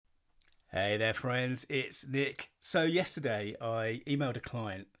Hey there, friends. It's Nick. So yesterday I emailed a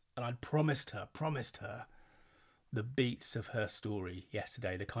client and I'd promised her the beats of her story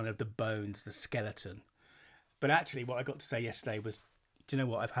yesterday, the kind of the bones, the skeleton. But actually, what I got to say yesterday was, do you know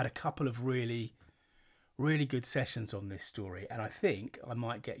what? I've had a couple of really good sessions on this story, and I think I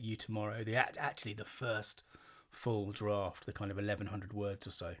might get you tomorrow. Actually the first full draft, the kind of 1,100 words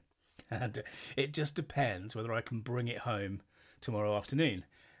or so, and it just depends whether I can bring it home tomorrow afternoon.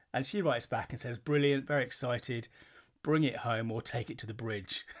 And she writes back and says, "Brilliant, very excited. Bring it home or take it to the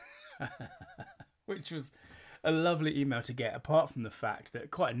bridge," which was a lovely email to get. Apart from the fact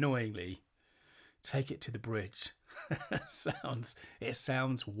that, quite annoyingly, take it to the bridge sounds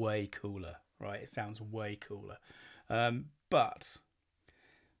way cooler, right? It sounds way cooler. But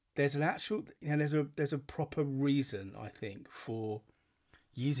there's an actual, there's a proper reason, I think, for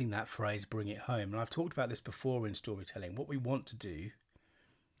using that phrase, "bring it home." And I've talked about this before in storytelling. What we want to do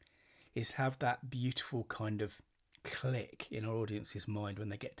is have that beautiful kind of click in our audience's mind when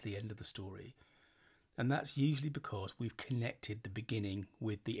they get to the end of the story. And that's usually because we've connected the beginning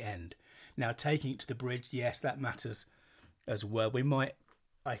with the end. Now, taking it to the bridge, yes, that matters as well. We might,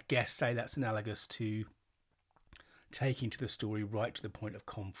 I guess, say that's analogous to taking to the story right to the point of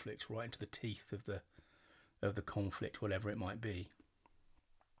conflict, right into the teeth of the conflict, whatever it might be.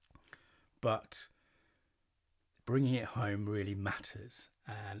 But bringing it home really matters,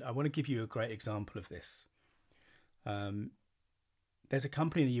 and I want to give you a great example of this. Um, there's a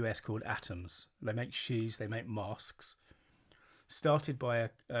company in the US called Atoms. They make shoes, they make masks, started by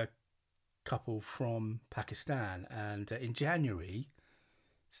a couple from Pakistan. And in January,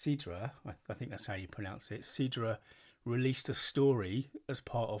 Sidra, I think that's how you pronounce it, Sidra released a story as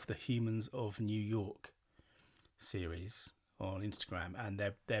part of the Humans of New York series on Instagram, and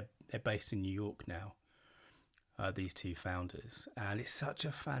they're based in New York now. These two founders, and it's such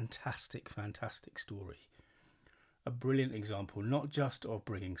a fantastic story. A brilliant example, not just of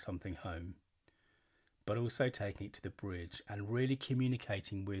bringing something home, but also taking it to the bridge and really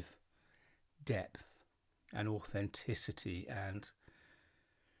communicating with depth and authenticity and,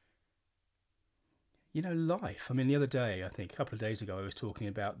 life. I mean, the other day, I think a couple of days ago, I was talking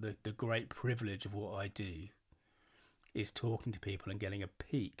about the great privilege of what I do is talking to people and getting a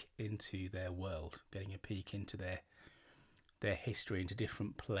peek into their world, getting a peek into their history, into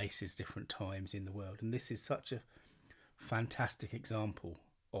different places, different times in the world. And this is such a fantastic example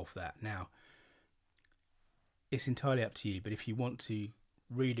of that. Now, it's entirely up to you, but if you want to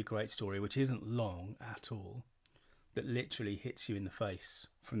read a great story, which isn't long at all, that literally hits you in the face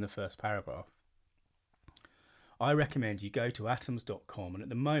from the first paragraph, I recommend you go to atoms.com. And at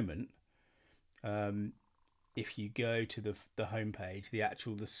the moment, if you go to the homepage,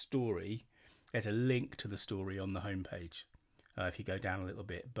 the story, there's a link to the story on the homepage. If you go down a little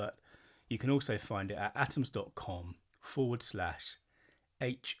bit, but you can also find it at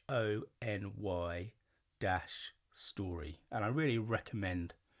atoms.com/HONY story. And I really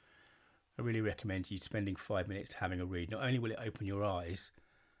recommend you spending 5 minutes having a read. Not only will it open your eyes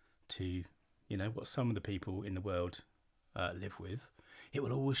to, what some of the people in the world live with, it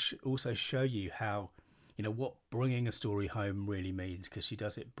will also show you how, what bringing a story home really means, because she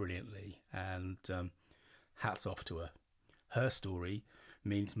does it brilliantly. And hats off to her. Her story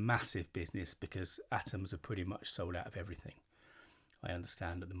means massive business because Atoms are pretty much sold out of everything, I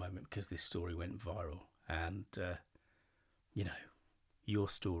understand, at the moment, because this story went viral. And, your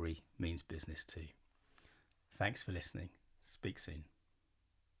story means business too. Thanks for listening. Speak soon.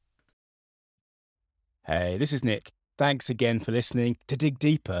 Hey, this is Nick. Thanks again for listening. To dig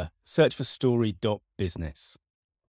deeper, search for story.business.